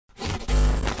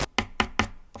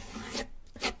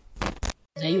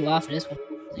Yeah, you off for this one.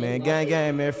 Man,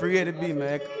 gang, man. Free at the beat,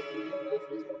 man.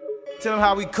 Tell them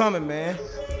how we coming, man.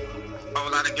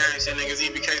 Whole lot of gang shit, niggas.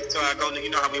 EBK till I go, nigga. You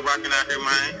know how we rockin' out here,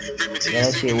 man. Drip me till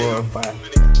That shit was fire.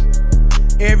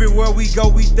 Everywhere we go,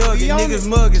 we thuggin'. Niggas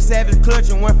muggin', savage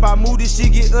clutchin'. When I move, this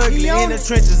shit get ugly. In the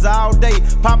trenches all day,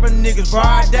 poppin' niggas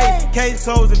broad day. Case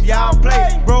closed if y'all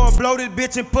play. Bro, blow this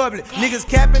bitch in public. Niggas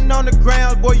capping on the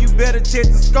ground, boy, you better check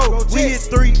the scope. We hit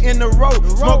 3 in a row,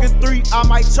 smoking 3, I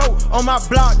might choke. On my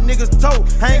block, niggas toe,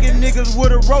 hanging niggas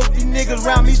with a rope. These niggas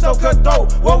round me so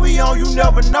cutthroat. What we on, you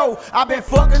never know. I been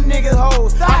fucking niggas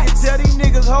hoes. I can tell these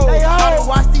niggas hoes. I done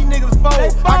watch these niggas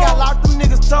fold. I got locked them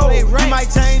niggas toes. You might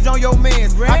change on your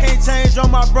mans. I can't change on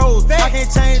my bros. I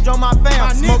can't change on my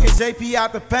fam. Smoking JP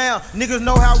out the pound. Niggas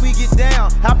know how we get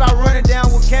down. How about running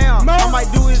down with Cam? I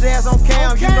might do his ass on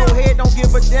cam. You know head don't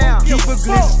give a damn. Keep a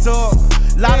glitch talk.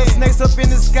 Lot of snakes up in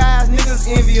the skies. Niggas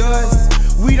envy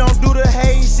us. We don't do the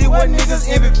hate shit. What niggas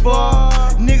envy for?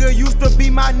 Nigga used to be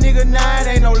my nigga. Now it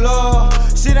ain't no love.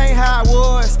 Shit ain't how it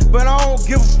was, but I don't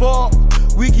give a fuck.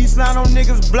 We keep sliding on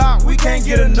niggas block, we can't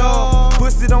get enough.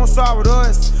 Pussy don't start with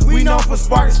us, we known for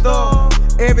sparking stuff.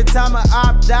 Every time an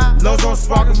op die, lows on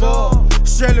sparking up.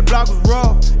 Shirley Block was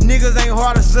rough, niggas ain't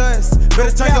hard as us.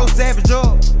 Better turn your savage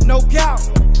up, no doubt.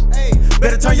 Hey,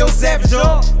 better turn your savage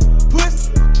up.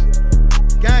 Pussy,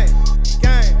 gang.